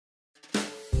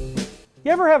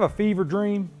You ever have a fever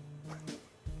dream?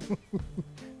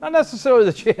 Not necessarily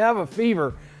that you have a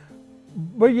fever,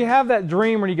 but you have that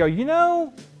dream where you go, you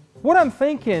know, what I'm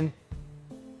thinking,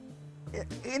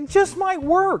 it just might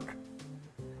work.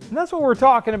 And that's what we're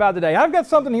talking about today. I've got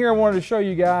something here I wanted to show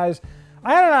you guys.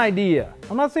 I had an idea.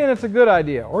 I'm not saying it's a good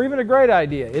idea or even a great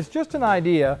idea. It's just an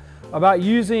idea about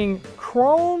using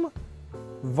chrome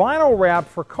vinyl wrap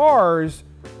for cars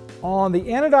on the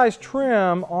anodized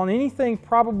trim on anything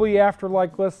probably after,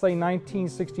 like, let's say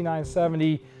 1969,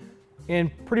 70, in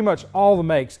pretty much all the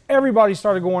makes. Everybody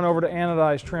started going over to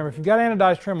anodized trim. If you've got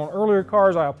anodized trim on earlier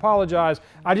cars, I apologize.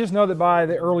 I just know that by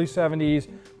the early 70s,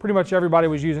 pretty much everybody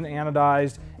was using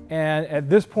anodized, and at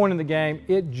this point in the game,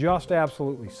 it just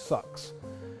absolutely sucks.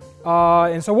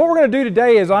 And so what we're going to do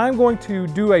today is I'm going to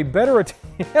do a better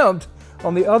attempt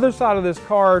on the other side of this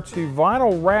car to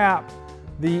vinyl wrap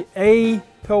the A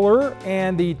pillar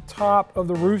and the top of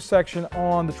the roof section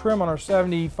on the trim on our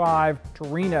 75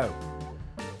 Torino.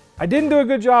 I didn't do a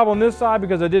good job on this side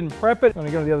because I didn't prep it. I'm going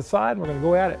to go to the other side and we're going to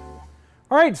go at it.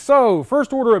 All right, so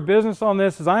first order of business on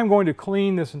this is I'm going to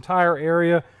clean this entire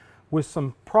area with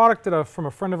some product from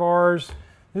a friend of ours.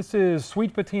 This is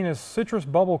Sweet Patina's Citrus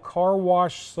Bubble Car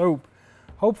Wash Soap.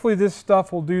 Hopefully this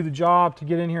stuff will do the job to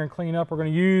get in here and clean up. We're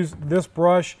going to use this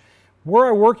brush.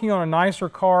 We're working on a nicer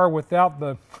car without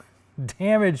the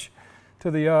damage to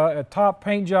the top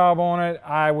paint job on it.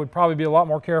 I would probably be a lot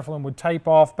more careful and would tape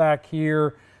off back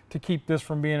here to keep this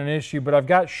from being an issue. But I've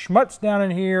got schmutz down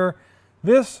in here.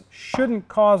 This shouldn't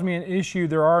cause me an issue.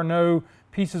 There are no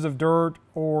pieces of dirt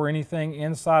or anything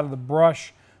inside of the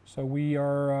brush, so we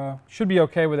are should be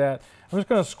okay with that. I'm just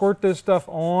going to squirt this stuff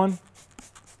on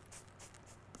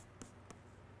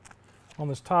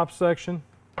this top section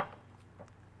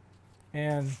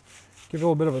and give it a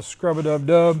little bit of a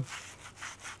scrub-a-dub-dub.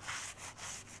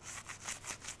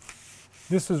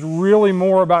 This is really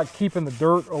more about keeping the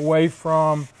dirt away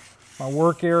from my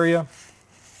work area.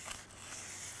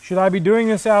 Should I be doing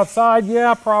this outside?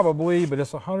 Yeah, probably, but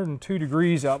it's 102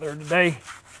 degrees out there today.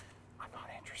 I'm not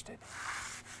interested.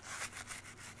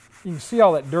 You can see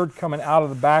all that dirt coming out of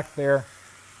the back there.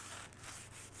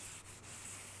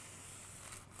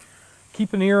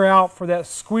 Keep an ear out for that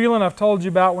squealing I've told you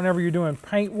about whenever you're doing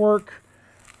paint work,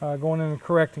 going in and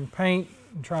correcting paint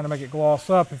and trying to make it gloss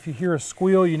up. If you hear a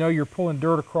squeal, you know you're pulling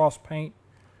dirt across paint.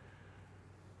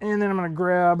 And then I'm going to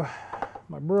grab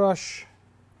my brush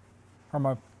or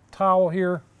my towel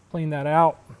here, clean that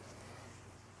out.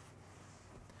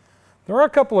 There are a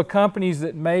couple of companies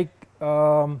that make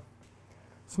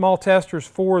small testers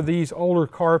for these older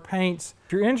car paints.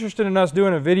 If you're interested in us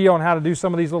doing a video on how to do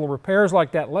some of these little repairs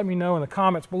like that, let me know in the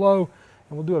comments below,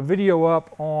 and we'll do a video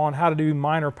up on how to do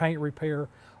minor paint repair.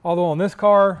 Although on this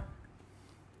car,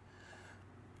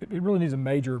 it really needs a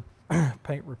major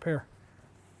paint repair.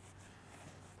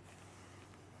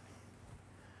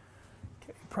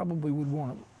 Okay, probably would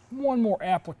want one more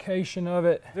application of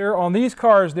it. On these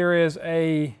cars, there is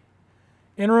a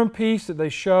interim piece that they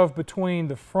shove between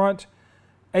the front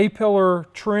A-pillar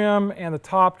trim and the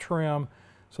top trim.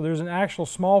 So there's an actual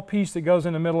small piece that goes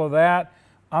in the middle of that.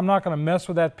 I'm not going to mess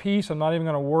with that piece. I'm not even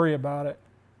going to worry about it.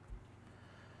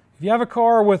 If you have a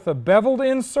car with a beveled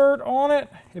insert on it,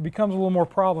 it becomes a little more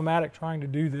problematic trying to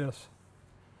do this.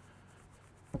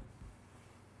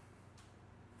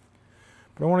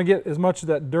 But I want to get as much of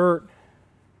that dirt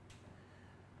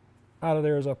out of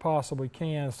there as I possibly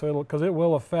can, so because it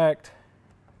will affect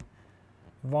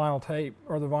vinyl tape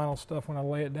or the vinyl stuff when I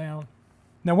lay it down.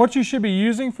 Now what you should be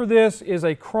using for this is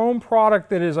a chrome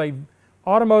product that is a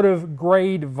automotive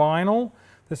grade vinyl.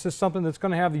 This is something that's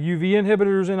going to have the UV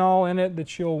inhibitors and all in it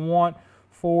that you'll want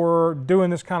for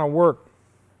doing this kind of work.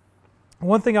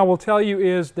 One thing I will tell you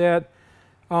is that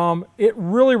it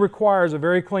really requires a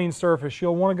very clean surface.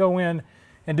 You'll want to go in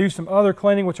and do some other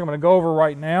cleaning, which I'm going to go over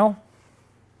right now.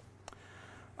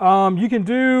 You can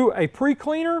do a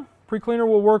pre-cleaner. Pre-cleaner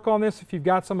will work on this if you've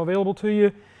got some available to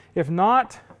you. If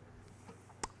not,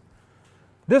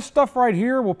 this stuff right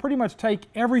here will pretty much take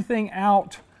everything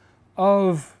out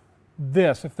of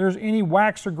this. If there's any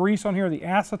wax or grease on here, the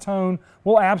acetone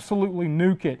will absolutely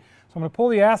nuke it. So I'm going to pull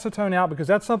the acetone out because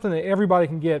that's something that everybody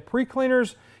can get.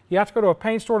 Pre-cleaners, you have to go to a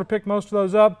paint store to pick most of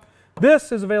those up.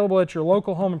 This is available at your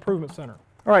local home improvement center.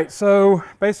 All right, so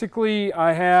basically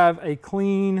I have a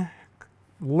clean,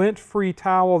 lint-free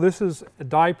towel. This is a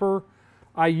diaper.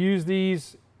 I use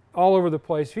these all over the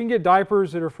place. If you can get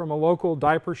diapers that are from a local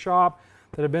diaper shop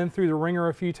that have been through the ringer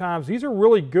a few times, these are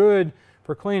really good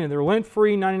for cleaning. They're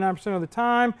lint-free 99% of the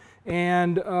time,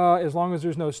 and as long as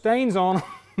there's no stains on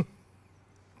them,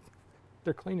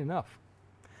 they're clean enough.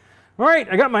 All right,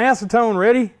 I got my acetone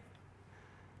ready.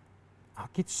 I'll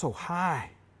get so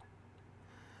high.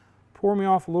 Pour me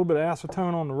off a little bit of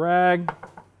acetone on the rag.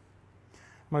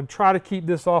 I'm going to try to keep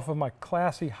this off of my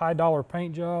classy high dollar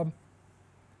paint job.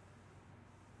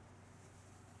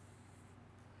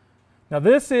 Now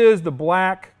this is the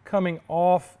black coming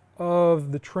off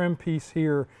of the trim piece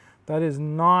here. That is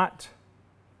not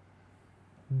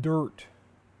dirt.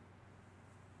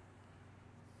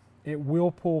 It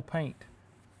will pull paint.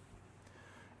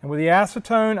 And with the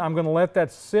acetone, I'm going to let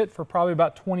that sit for probably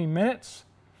about 20 minutes,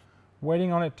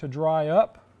 waiting on it to dry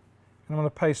up. And I'm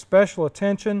going to pay special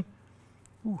attention.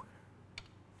 Ooh,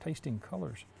 tasting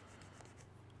colors.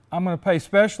 I'm going to pay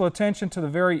special attention to the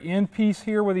very end piece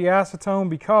here with the acetone,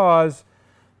 because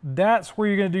that's where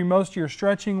you're going to do most of your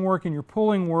stretching work and your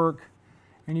pulling work,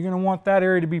 and you're going to want that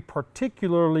area to be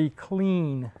particularly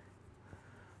clean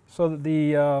so that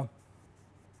the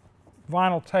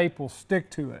vinyl tape will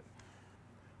stick to it.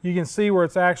 You can see where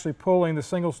it's actually pulling the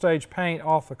single stage paint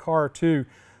off the car too.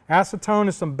 Acetone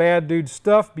is some bad dude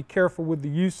stuff. Be careful with the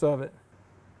use of it.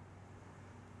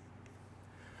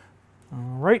 All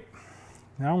right,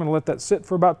 now I'm going to let that sit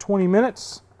for about 20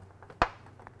 minutes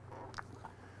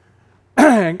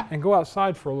and go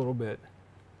outside for a little bit.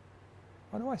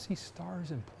 Why do I see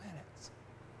stars and planets?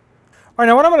 All right,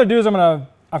 now what I'm going to do is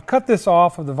I've cut this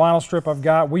off of the vinyl strip I've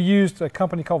got. We used a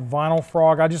company called Vinyl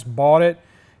Frog. I just bought it.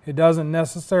 It doesn't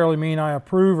necessarily mean I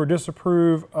approve or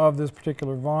disapprove of this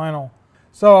particular vinyl.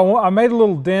 So I made a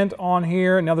little dent on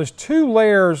here. Now there's two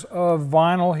layers of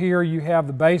vinyl here. You have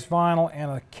the base vinyl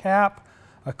and a cap,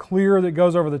 a clear that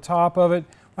goes over the top of it.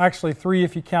 Actually three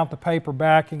if you count the paper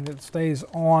backing that stays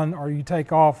on or you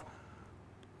take off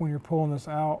when you're pulling this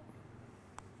out.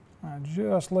 I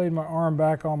just laid my arm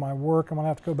back on my work. I'm going to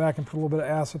have to go back and put a little bit of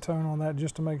acetone on that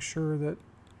just to make sure that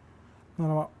none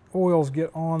of my oils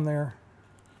get on there.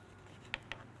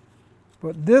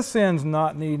 But this end's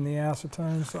not needing the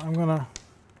acetone, so I'm going to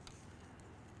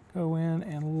go in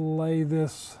and lay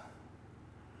this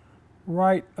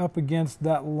right up against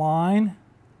that line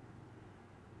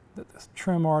that this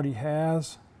trim already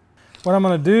has. What I'm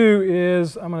going to do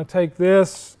is I'm going to take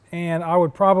this and I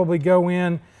would probably go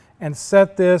in and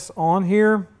set this on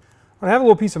here. I have a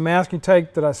little piece of masking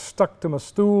tape that I stuck to my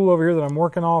stool over here that I'm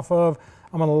working off of.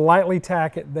 I'm going to lightly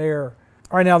tack it there.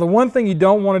 All right, now the one thing you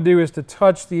don't want to do is to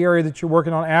touch the area that you're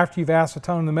working on after you've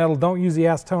acetoned the metal. Don't use the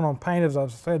acetone on paint, as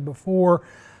I've said before.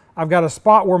 I've got a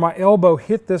spot where my elbow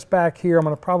hit this back here. I'm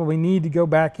going to probably need to go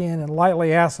back in and lightly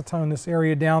acetone this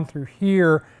area down through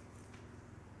here,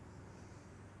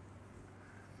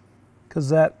 because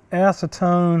that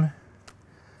acetone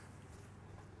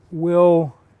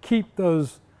will keep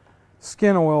those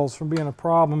skin oils from being a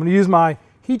problem. I'm going to use my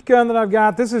heat gun that I've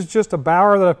got. This is just a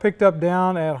Bauer that I picked up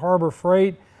down at Harbor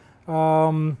Freight.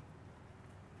 A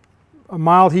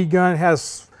mild heat gun. It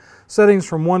has settings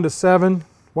from 1 to 7.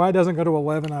 Why it doesn't go to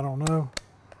 11, I don't know.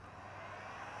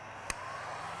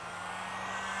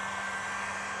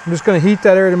 I'm just going to heat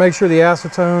that area to make sure the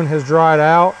acetone has dried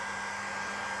out.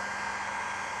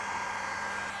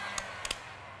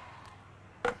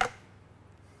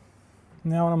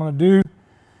 Now what I'm going to do is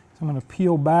I'm going to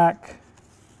peel back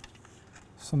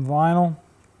some vinyl.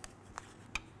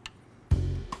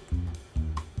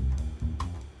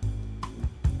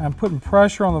 I'm putting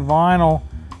pressure on the vinyl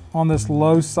on this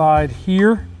low side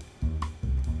here.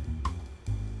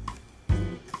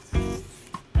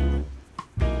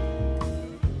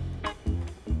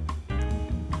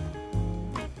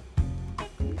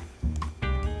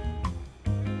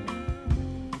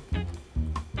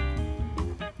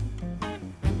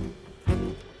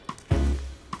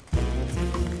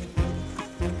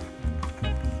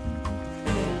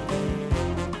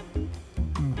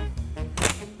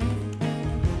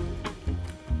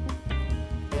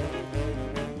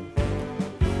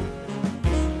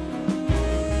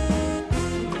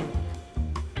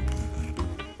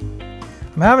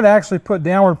 I'm having to actually put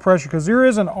downward pressure because there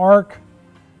is an arc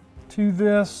to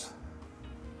this.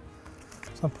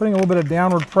 So I'm putting a little bit of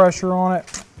downward pressure on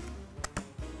it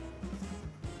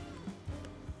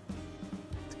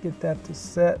to get that to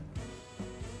set.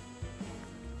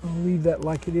 I'll leave that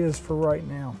like it is for right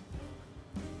now.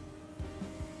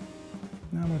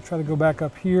 Now I'm going to try to go back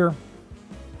up here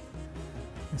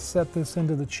and set this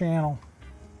into the channel.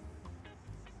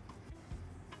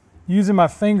 Using my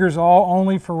fingers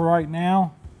only for right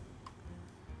now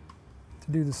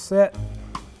to do the set.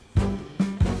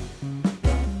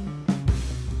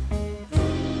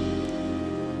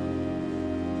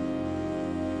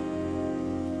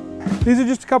 These are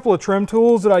just a couple of trim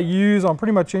tools that I use on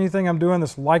pretty much anything I'm doing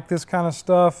that's like this kind of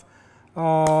stuff.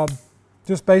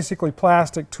 Just basically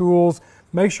plastic tools.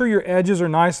 Make sure your edges are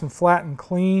nice and flat and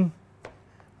clean.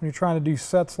 when you're trying to do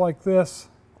sets like this.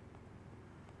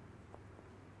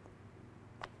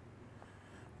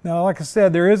 Now, like I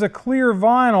said, there is a clear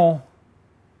vinyl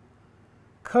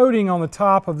coating on the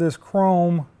top of this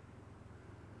chrome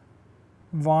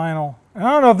vinyl. And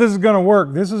I don't know if this is going to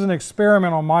work. This is an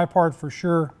experiment on my part for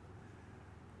sure.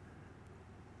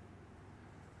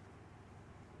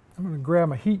 I'm going to grab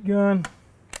my heat gun,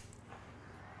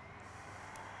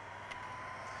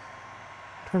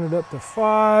 turn it up to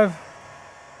 5,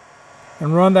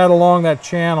 and run that along that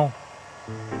channel.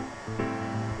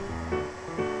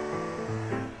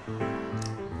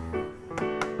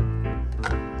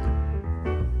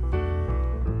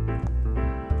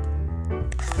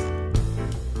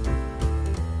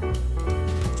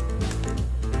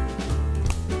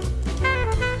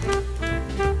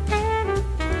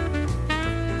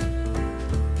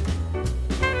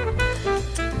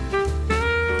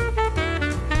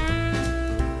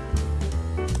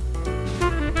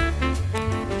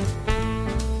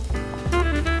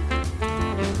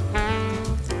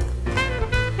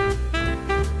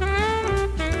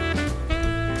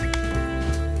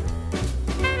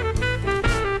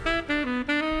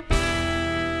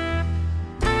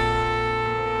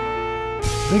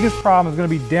 Biggest problem is going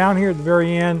to be down here at the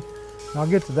very end, and I'll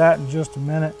get to that in just a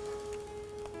minute.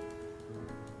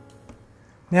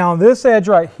 Now on this edge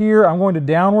right here, I'm going to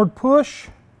downward push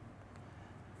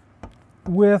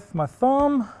with my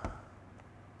thumb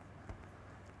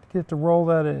to get to roll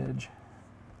that edge.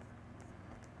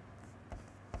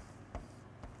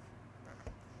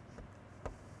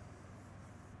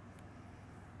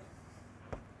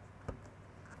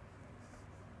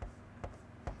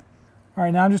 All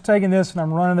right, now I'm just taking this and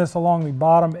I'm running this along the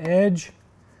bottom edge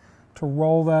to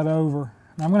roll that over.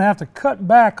 And I'm going to have to cut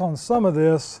back on some of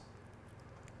this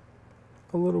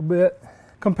a little bit.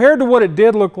 Compared to what it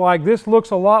did look like, this looks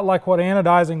a lot like what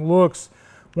anodizing looks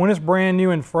when it's brand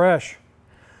new and fresh.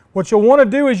 What you'll want to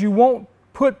do is you won't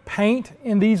put paint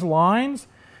in these lines.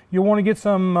 You'll want to get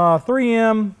some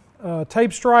 3M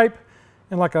tape stripe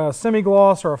and like a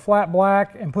semi-gloss or a flat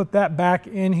black and put that back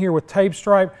in here with tape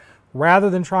stripe, rather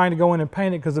than trying to go in and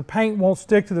paint it, because the paint won't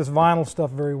stick to this vinyl stuff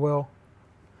very well.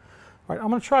 All right, I'm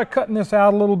going to try cutting this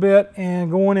out a little bit and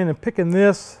going in and picking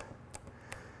this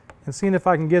and seeing if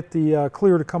I can get the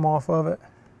clear to come off of it.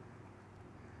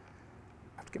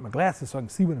 I have to get my glasses so I can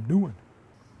see what I'm doing.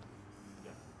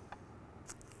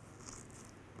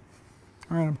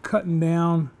 All right, I'm cutting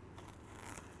down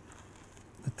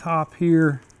the top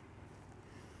here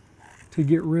to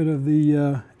get rid of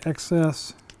the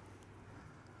excess.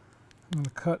 I'm going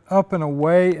to cut up and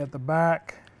away at the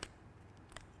back.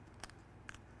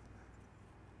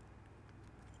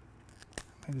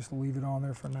 I just leave it on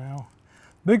there for now.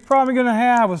 Big problem you're going to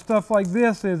have with stuff like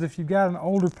this is if you've got an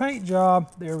older paint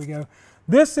job, there we go.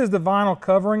 This is the vinyl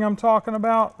covering I'm talking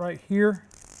about right here.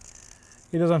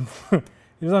 It is, it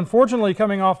is unfortunately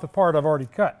coming off the part I've already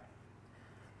cut.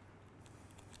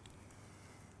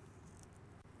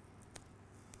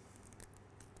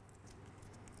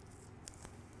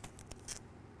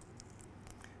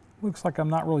 Looks like I'm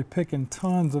not really picking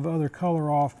tons of other color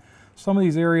off. Some of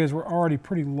these areas were already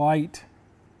pretty light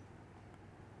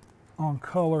on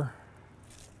color.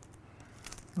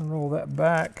 Roll that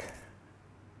back.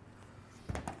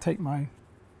 Take my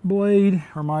blade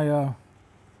or my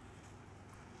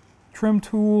trim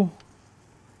tool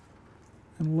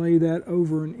and lay that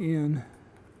over and in.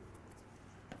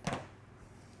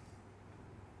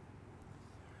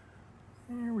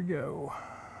 There we go.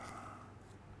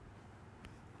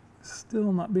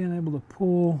 Still not being able to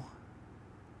pull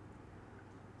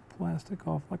plastic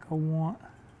off like I want.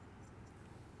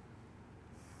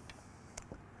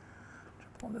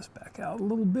 Pull this back out a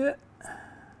little bit.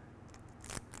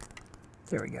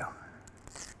 There we go.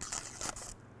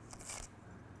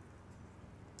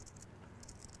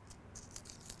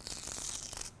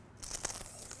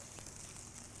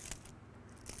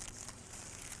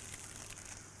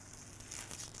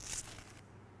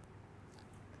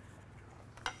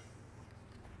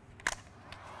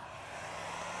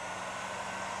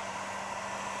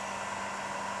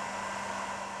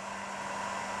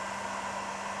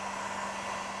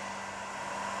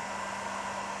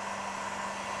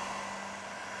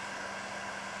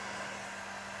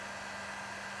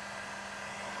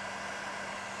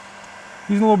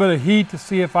 Using a little bit of heat to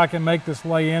see if I can make this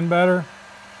lay in better.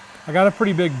 I got a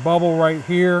pretty big bubble right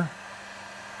here.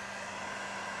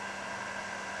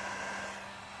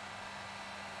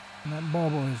 And that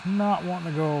bubble is not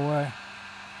wanting to go away.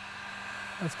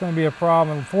 That's going to be a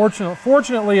problem.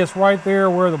 Fortunately, it's right there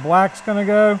where the black's going to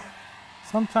go.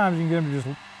 Sometimes you can get them to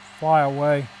just fly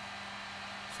away.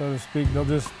 so to speak.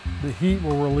 The heat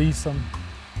will release them.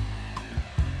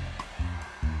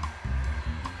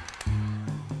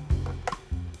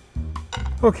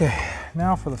 Okay,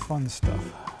 now for the fun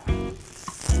stuff.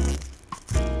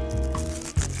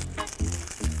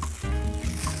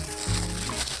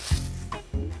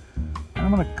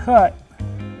 I'm going to cut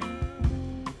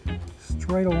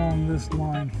straight along this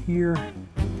line here.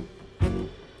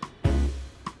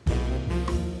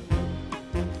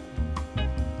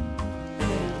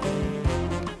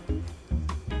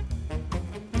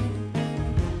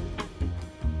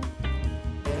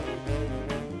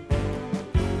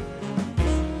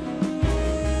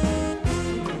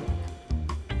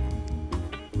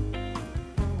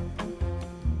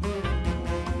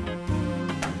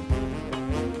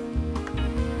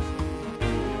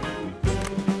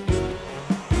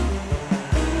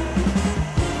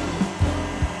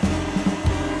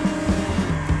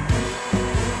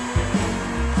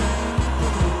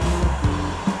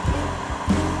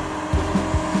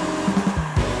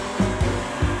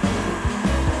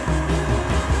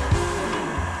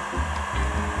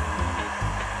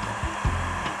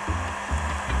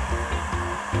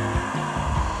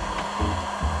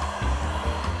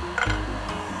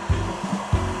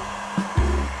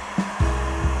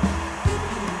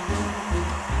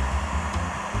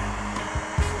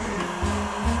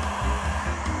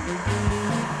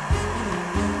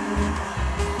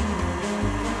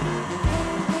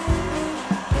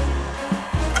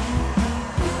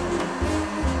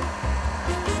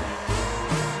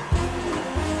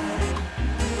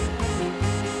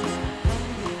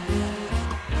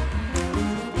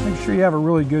 Make sure you have a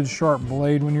really good sharp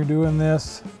blade when you're doing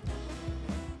this.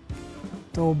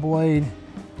 Dull blade,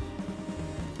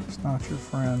 it's not your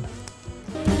friend.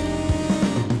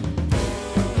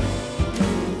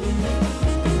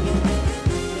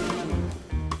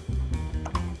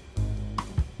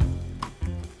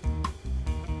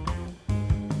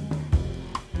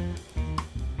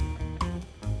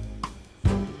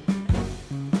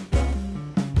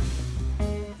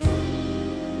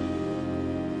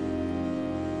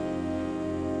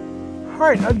 All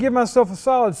right, I'd give myself a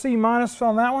solid C-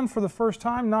 on that one for the first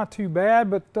time. Not too bad,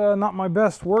 but not my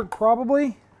best work probably.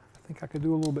 I think I could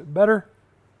do a little bit better.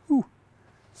 Ooh,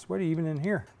 sweaty even in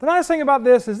here. The nice thing about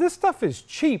this is this stuff is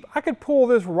cheap. I could pull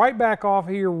this right back off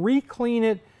here, re-clean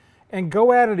it, and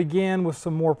go at it again with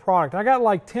some more product. I got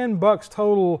like 10 bucks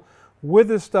total with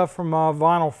this stuff from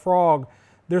Vinyl Frog.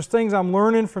 There's things I'm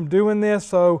learning from doing this,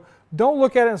 so don't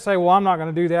look at it and say, well, I'm not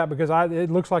going to do that because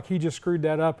it looks like he just screwed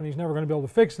that up and he's never going to be able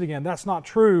to fix it again. That's not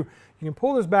true. You can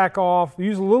pull this back off,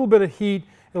 use a little bit of heat,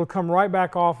 it'll come right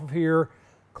back off of here,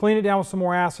 clean it down with some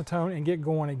more acetone and get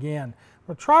going again.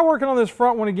 But try working on this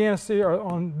front one again, or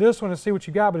on this one, and see what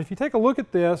you got. But if you take a look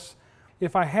at this,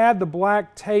 if I had the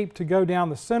black tape to go down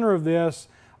the center of this,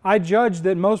 I judge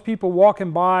that most people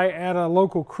walking by at a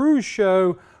local cruise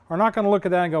show are not going to look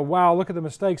at that and go, wow, look at the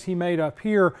mistakes he made up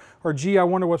here, or gee, I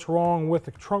wonder what's wrong with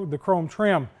the chrome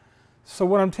trim. So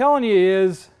what I'm telling you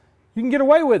is you can get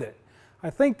away with it. I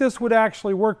think this would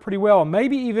actually work pretty well,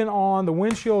 maybe even on the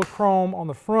windshield chrome on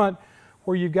the front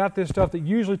where you've got this stuff that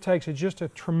usually takes just a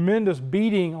tremendous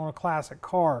beating on a classic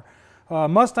car.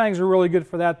 Mustangs are really good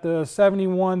for that, the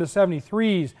 71 to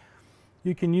 73s.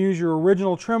 You can use your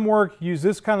original trim work, use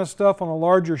this kind of stuff on a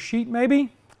larger sheet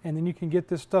maybe, and then you can get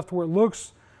this stuff to where it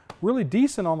looks really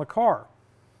decent on the car.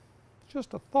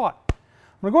 Just a thought. I'm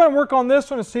going to go ahead and work on this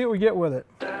one and see what we get with it.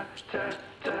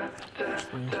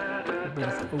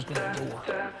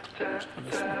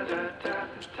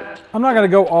 I'm not going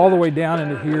to go all the way down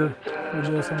into here with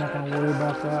this. I'm not going to worry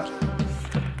about that.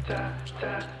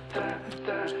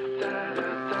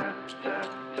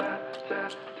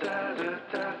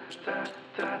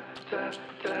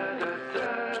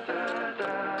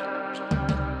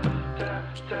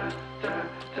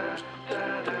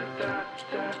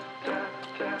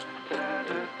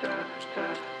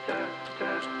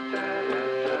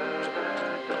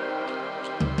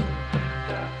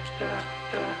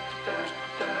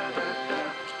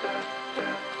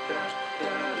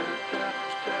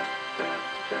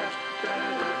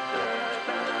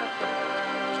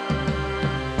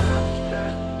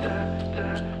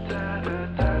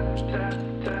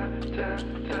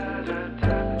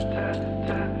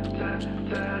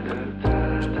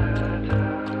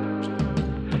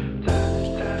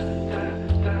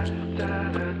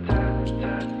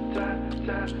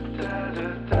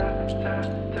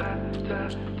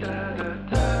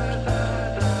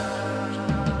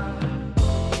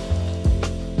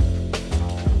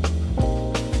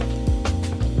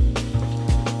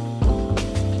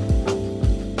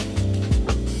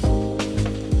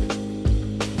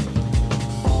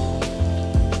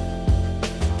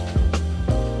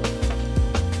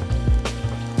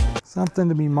 Something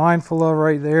to be mindful of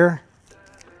right there.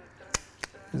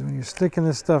 Because when you're sticking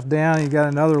this stuff down, you got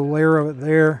another layer of it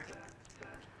there.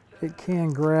 It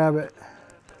can grab it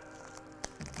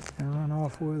and run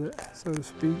off with it, so to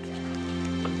speak.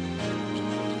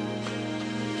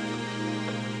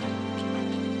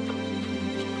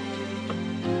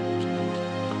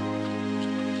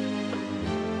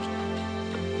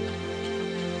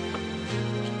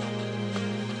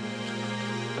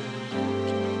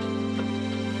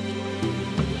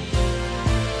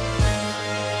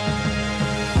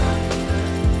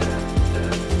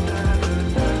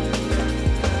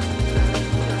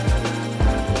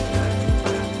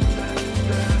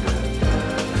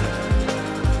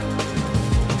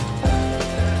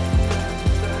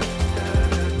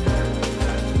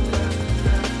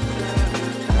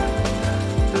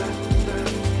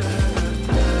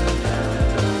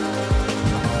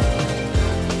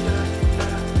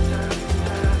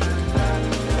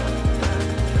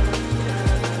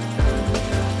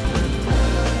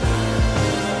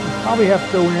 Probably have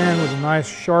to go in with a nice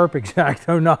sharp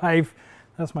X-Acto knife.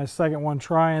 That's my second one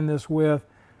trying this with.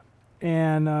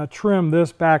 And trim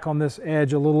this back on this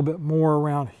edge a little bit more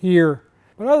around here.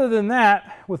 But other than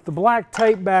that, with the black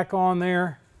tape back on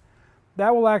there,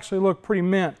 that will actually look pretty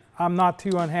mint. I'm not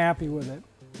too unhappy with it.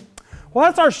 Well,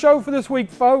 that's our show for this week,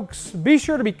 folks. Be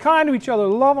sure to be kind to each other,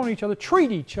 love on each other,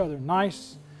 treat each other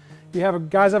nice.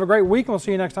 Guys have a great week, and we'll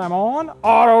see you next time on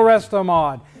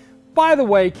Autorestomod. By the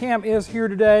way, Cam is here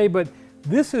today, but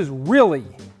this is really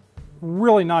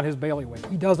not his bailiwick.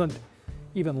 He doesn't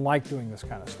even like doing this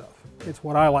kind of stuff. It's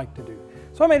what I like to do.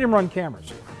 So I made him run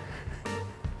cameras.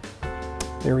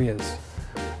 There he is,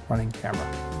 running camera.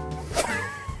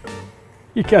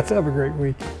 You guys have a great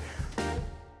week.